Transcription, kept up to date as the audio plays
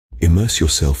Immerse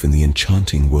yourself in the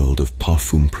enchanting world of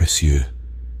Parfum Precieux,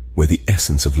 where the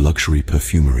essence of luxury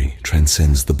perfumery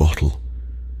transcends the bottle,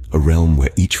 a realm where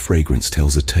each fragrance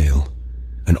tells a tale,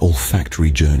 an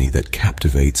olfactory journey that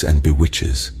captivates and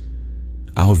bewitches.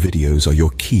 Our videos are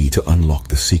your key to unlock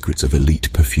the secrets of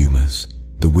elite perfumers,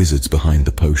 the wizards behind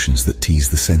the potions that tease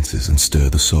the senses and stir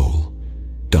the soul.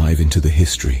 Dive into the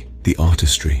history, the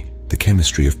artistry, the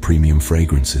chemistry of premium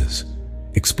fragrances.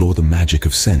 Explore the magic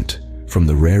of scent, from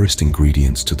the rarest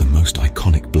ingredients to the most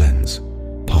iconic blends.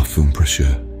 Parfum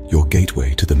Precieux, your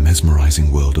gateway to the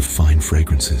mesmerizing world of fine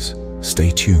fragrances. Stay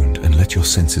tuned and let your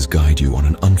senses guide you on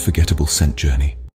an unforgettable scent journey.